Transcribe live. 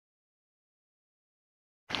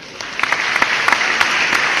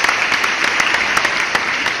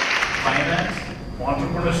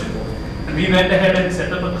we went ahead and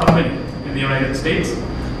set up a company in the United States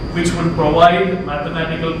which would provide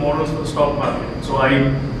mathematical models for the stock market. So I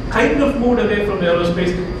kind of moved away from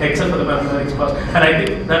aerospace except for the mathematics part. And I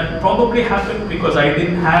think that probably happened because I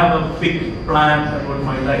didn't have a big plan about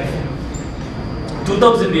my life.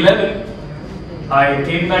 2011, I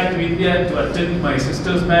came back to India to attend my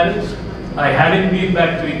sister's marriage. I hadn't been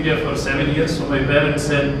back to India for 7 years, so my parents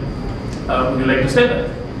said, would you like to stay there?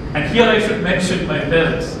 And here I should mention my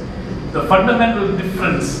parents. The fundamental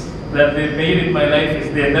difference that they made in my life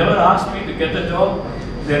is they never asked me to get a job,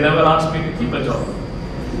 they never asked me to keep a job.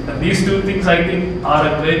 And these two things I think are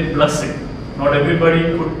a great blessing. Not everybody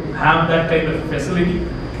could have that kind of facility,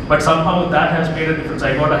 but somehow that has made a difference.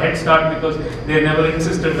 I got a head start because they never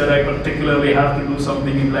insisted that I particularly have to do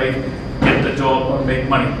something in life, get a job or make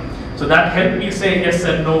money. So that helped me say yes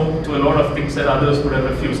and no to a lot of things that others would have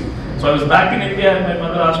refused. So I was back in India and my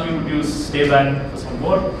mother asked me, would you stay back for some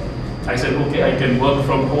more? I said, okay, I can work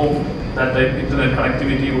from home. That time internet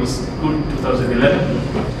connectivity was good, 2011.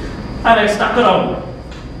 And I stuck around.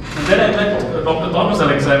 And then I met Dr. Thomas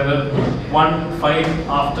Alexander one fine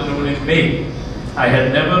afternoon in May. I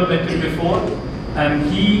had never met him before,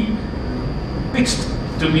 and he pitched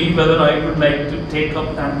to me whether I would like to take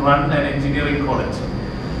up and run an engineering college.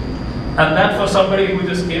 And that for somebody who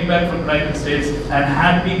just came back from the United States and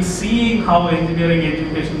had been seeing how engineering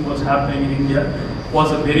education was happening in India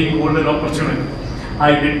was a very golden opportunity.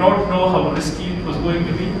 I did not know how risky it was going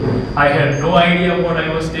to be. I had no idea what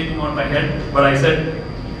I was taking on my head, but I said,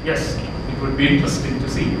 yes, it would be interesting to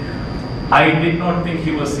see. I did not think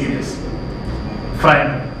he was serious,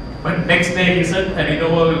 frankly. But next day he said, and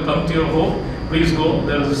Innova will come to your home, please go.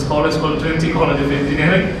 There is this college called Trinity College of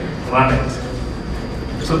Engineering, run it.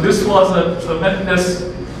 So this was a tremendous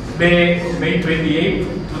day, May 28,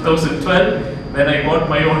 2012, when I got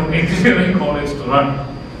my own engineering college to run.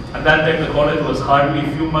 At that time the college was hardly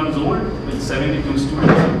a few months old with 72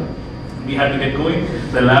 students. We had to get going,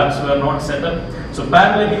 the labs were not set up. So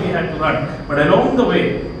parallelly we had to run. But along the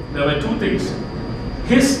way, there were two things.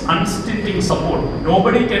 His unstinting support.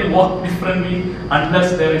 Nobody can walk differently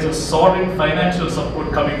unless there is a solid financial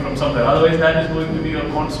support coming from somewhere. Otherwise that is going to be a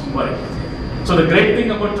constant worry. So the great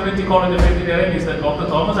thing about Trinity College of Engineering is that Dr.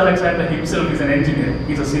 Thomas Alexander himself is an engineer.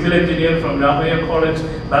 He's a civil engineer from Bombay College,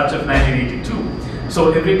 batch of 1982.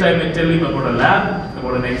 So every time I tell him about a lab,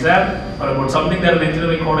 about an exam, or about something that an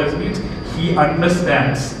engineering college needs, he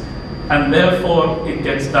understands. And therefore it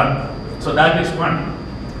gets done. So that is one.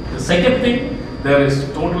 The second thing, there is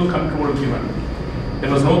total control given.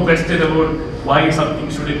 There was no question about why something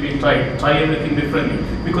should it be tried. Try everything differently.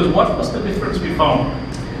 Because what was the difference we found?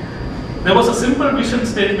 There was a simple vision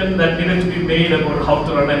statement that needed to be made about how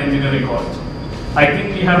to run an engineering college. I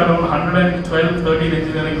think we had around 112, 13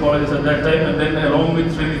 engineering colleges at that time, and then along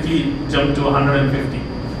with Trinity, jumped to 150.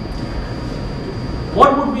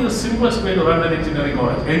 What would be the simplest way to run an engineering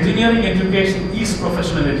college? Engineering education is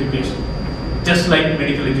professional education, just like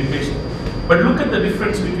medical education. But look at the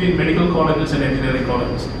difference between medical colleges and engineering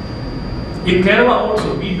colleges. In Kerala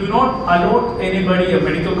also, we do not allot anybody a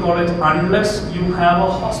medical college unless you have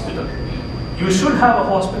a hospital. You should have a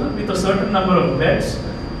hospital with a certain number of beds.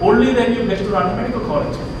 Only then you get to run a medical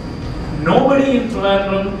college. Nobody in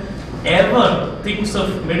Trivandrum ever thinks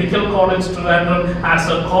of medical college Trivandrum as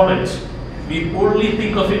a college. We only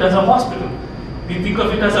think of it as a hospital. We think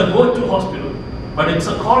of it as a go-to hospital, but it's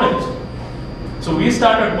a college. So we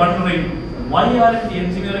started wondering, why aren't the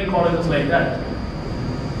engineering colleges like that?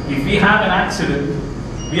 If we have an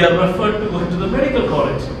accident, we are referred to go to the medical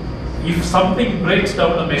college. If something breaks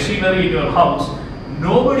down the machinery in your house,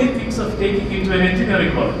 nobody thinks of taking it to an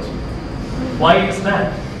engineering college. Why is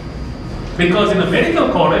that? Because in a medical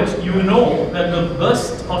college, you know that the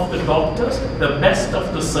best of the doctors, the best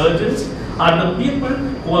of the surgeons are the people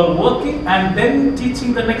who are working and then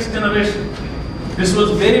teaching the next generation. This was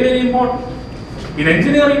very, very important. In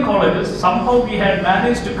engineering colleges, somehow we had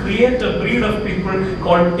managed to create a breed of people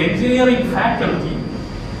called engineering faculty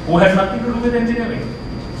who had nothing to do with engineering.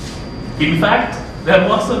 In fact, there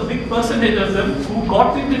was a big percentage of them who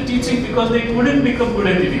got into teaching because they couldn't become good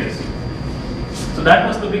engineers. So that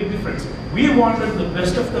was the big difference. We wanted the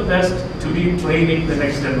best of the best to be training the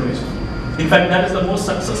next generation. In fact, that is the most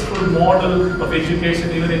successful model of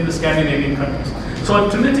education even in the Scandinavian countries. So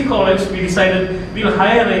at Trinity College, we decided we'll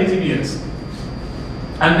hire engineers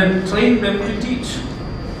and then train them to teach.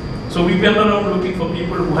 So we went around looking for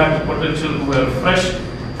people who had the potential, who were fresh,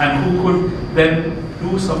 and who could then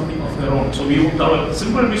do something of their own. So our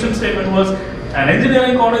simple mission statement was, an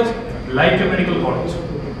engineering college like a medical college.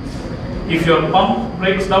 If your pump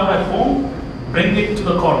breaks down at home, bring it to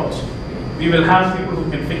the college. We will have people who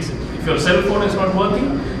can fix it. If your cell phone is not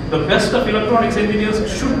working, the best of electronics engineers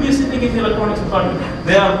should be sitting in the electronics department.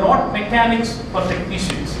 They are not mechanics or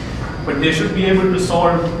technicians, but they should be able to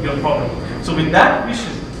solve your problem. So with that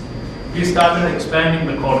vision, we started expanding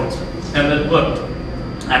the college, and that worked.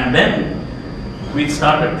 And then we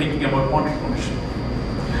started thinking about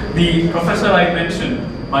entrepreneurship. The professor I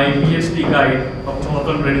mentioned, my PhD guy, Dr.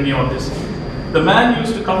 Arun read on this. The man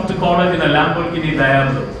used to come to college in a Lamborghini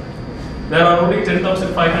Diablo. There are only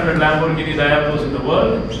 10,500 Lamborghini Diablos in the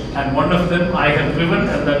world, and one of them I have driven,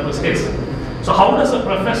 and that was his. So how does a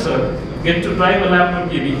professor get to drive a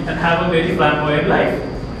Lamborghini and have a very flamboyant life?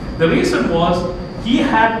 The reason was he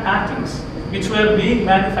had patents which were being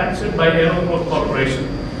manufactured by Aero Corporation.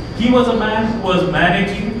 He was a man who was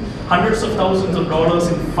managing hundreds of thousands of dollars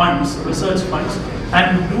in funds, research funds,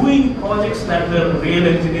 and doing projects that were real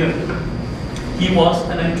engineering. He was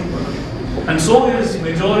an entrepreneur. And so is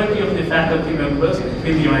majority of the faculty members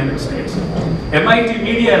in the United States. MIT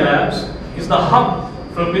Media Labs is the hub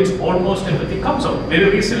from which almost everything comes out. Very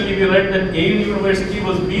recently we read that Yale University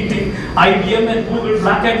was beating IBM and Google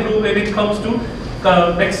black and blue when it comes to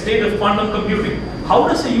next state of quantum computing. How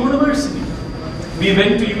does a university? We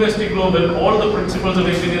went to USD Global, all the principals of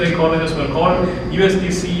engineering colleges were called, USD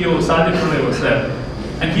CEO Sajid Pillai was there.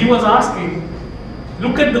 And he was asking,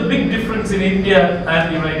 look at the big difference in India and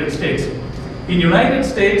the United States. In United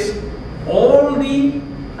States, all the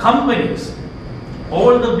companies,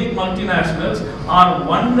 all the big multinationals are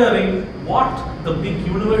wondering what the big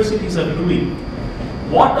universities are doing.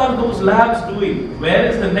 What are those labs doing? Where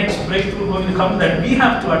is the next breakthrough going to come that we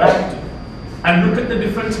have to adapt to? And look at the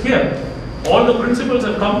difference here. All the principals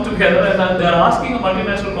have come together and they are asking a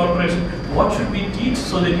multinational corporation, what should we teach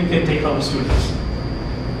so that you can take our students?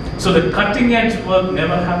 So the cutting edge work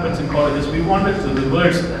never happens in colleges. We wanted to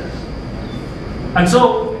reverse that. And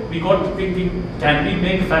so we got to thinking, can we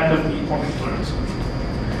make faculty entrepreneurs?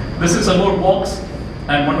 This is about walks,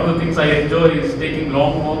 and one of the things I enjoy is taking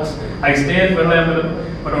long walks. I stay at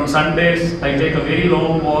Trivandrum, but on Sundays I take a very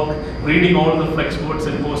long walk, reading all the flex boards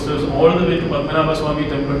and posters all the way to Padmanabha Swami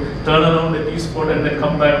temple, turn around at East Fort and then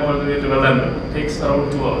come back all the way to Trivandrum. It takes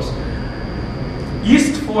around 2 hours.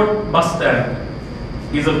 East Fort bus stand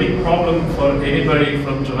is a big problem for anybody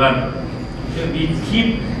from Trivandrum. We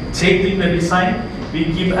keep changing the design, we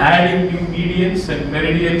keep adding new medians and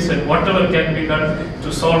meridians and whatever can be done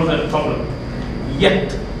to solve that problem.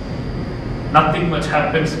 Yet, nothing much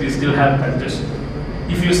happens, we still have congestion.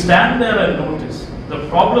 If you stand there and notice, the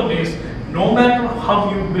problem is, no matter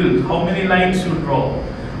how you build, how many lines you draw,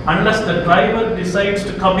 unless the driver decides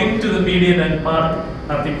to come into the median and park,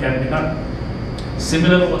 nothing can be done.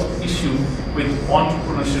 Similar was the issue with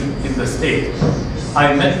entrepreneurship in the state.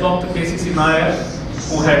 I met Dr. KCC Nair,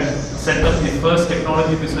 who had set up the first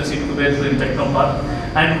technology business incubator in Technopark,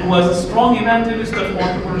 and who was a strong evangelist of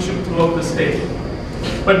entrepreneurship throughout the state.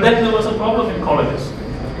 But then there was a problem in colleges.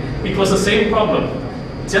 It was the same problem,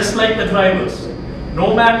 just like the drivers.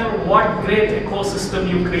 No matter what great ecosystem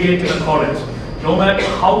you create in a college, no matter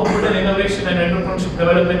how good an innovation and entrepreneurship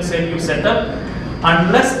development cell you set up,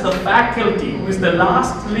 unless the faculty, who is the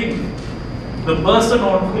last link, the person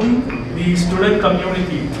on whom the student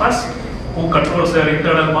community trusts, who controls their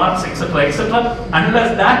internal marks, etc.,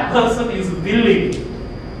 unless that person is willing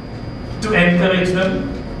to encourage them,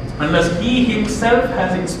 unless he himself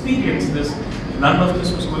has experienced this, none of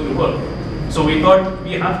this was going to work. So we thought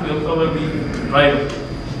we have to empower the driver,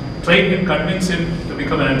 train him, convince him to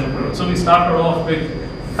become an entrepreneur. So we started off with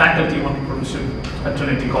faculty entrepreneurship at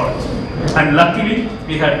Trinity College. And luckily,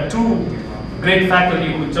 we had 2 great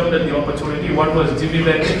faculty who jumped at the opportunity. One was Jimmy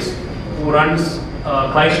Bendix, who runs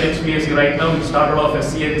Climate HVAC right now. He started off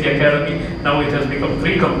as CNT Academy. Now it has become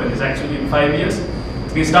 3 companies actually in 5 years.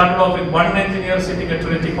 We started off with 1 engineer sitting at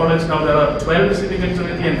Trinity College. Now there are 12 sitting at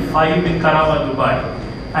Trinity and 5 in Karama, Dubai.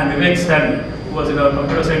 And Vivek Stanley, who was in our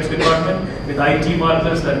computer science department with IT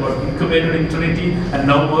markers that were incubated in Trinity and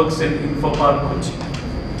now works in Infopark Kochi.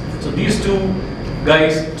 So these 2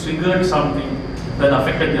 guys triggered something that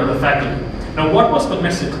affected the other faculty. Now what was the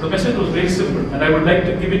message? The message was very simple, and I would like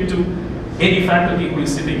to give it to any faculty who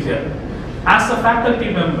is sitting here. As a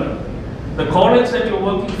faculty member, the college that you're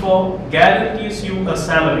working for guarantees you a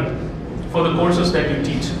salary for the courses that you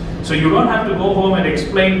teach. So you don't have to go home and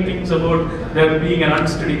explain things about there being an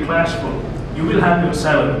unsteady cash flow. You will have your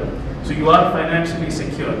salary. So you are financially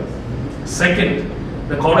secure. Second,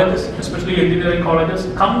 the colleges, especially engineering colleges,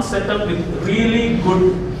 come set up with really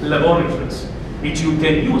good laboratories which you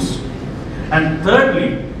can use. And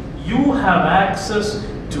thirdly, you have access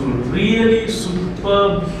to really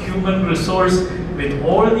superb human resource with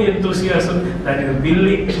all the enthusiasm that is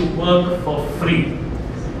willing to work for free.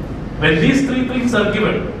 When these three things are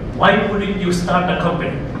given, why wouldn't you start a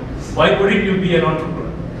company? Why wouldn't you be an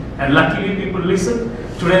entrepreneur? And luckily people listen.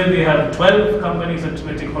 Today we have 12 companies at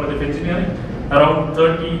Trinity College of Engineering. Around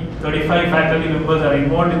 35 faculty members are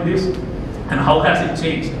involved in this. And how has it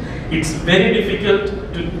changed? It's very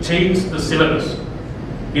difficult to change the syllabus.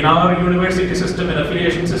 In our university system and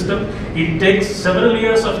affiliation system, it takes several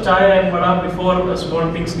years of chaya and vada before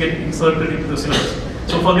small things get inserted into the syllabus.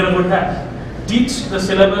 So forget about that. Teach the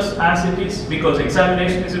syllabus as it is, because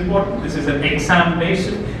examination is important. This is an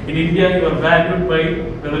examination. In India, you are valued by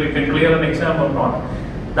whether you can clear an exam or not.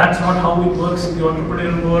 That's not how it works in the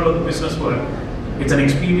entrepreneurial world or the business world. It's an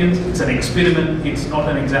experience, it's an experiment, it's not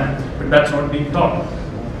an exam. But that's not being taught.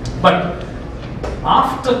 But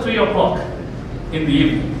after 3 o'clock in the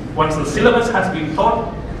evening, once the syllabus has been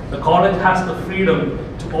taught, the college has the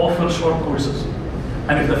freedom to offer short courses.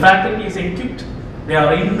 And if the faculty is equipped, they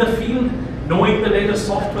are in the field, knowing the latest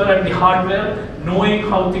software and the hardware, knowing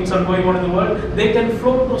how things are going on in the world, they can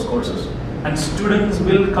float those courses. And students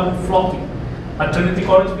will come flocking. At Trinity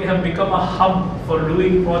College, we have become a hub for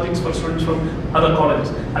doing projects for students from other colleges.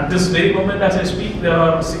 At this very moment, as I speak, there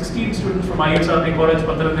are 16 students from ISRT College,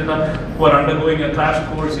 Pathanamthitta, who are undergoing a crash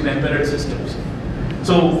course in embedded systems.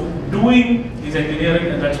 So, doing is engineering,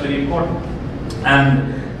 and that's very important.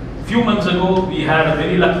 And a few months ago, we had a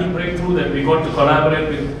very lucky breakthrough that we got to collaborate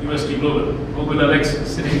with UST Global. Google Alex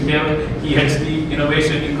sitting here, he heads the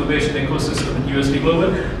innovation incubation ecosystem at UST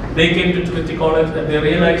Global. They came to Trinity College and they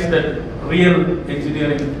realized that real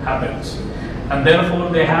engineering happens. And therefore,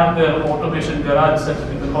 they have their automation garage set up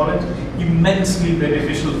in the college, immensely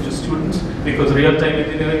beneficial to students, because real-time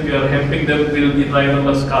engineering, we are helping them build the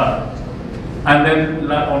driverless car. And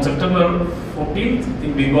then on September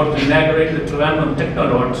 14th, we got to inaugurate the Trivandrum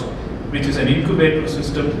Technology, which is an incubator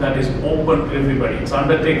system that is open to everybody. It's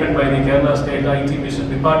undertaken by the Kerala State IT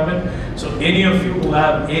Mission Department. So any of you who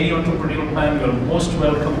have any entrepreneurial plan, you are most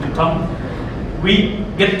welcome to come. We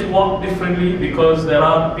get to walk differently because there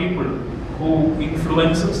are people who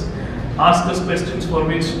influence us, ask us questions for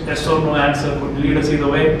which yes or no answer could lead us either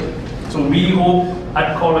way. So we hope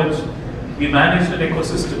at college we manage an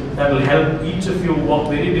ecosystem that will help each of you walk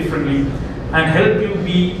very differently and help you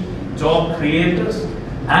be job creators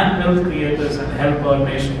and wealth creators and help our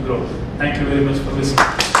nation grow. Thank you very much for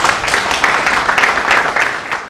listening.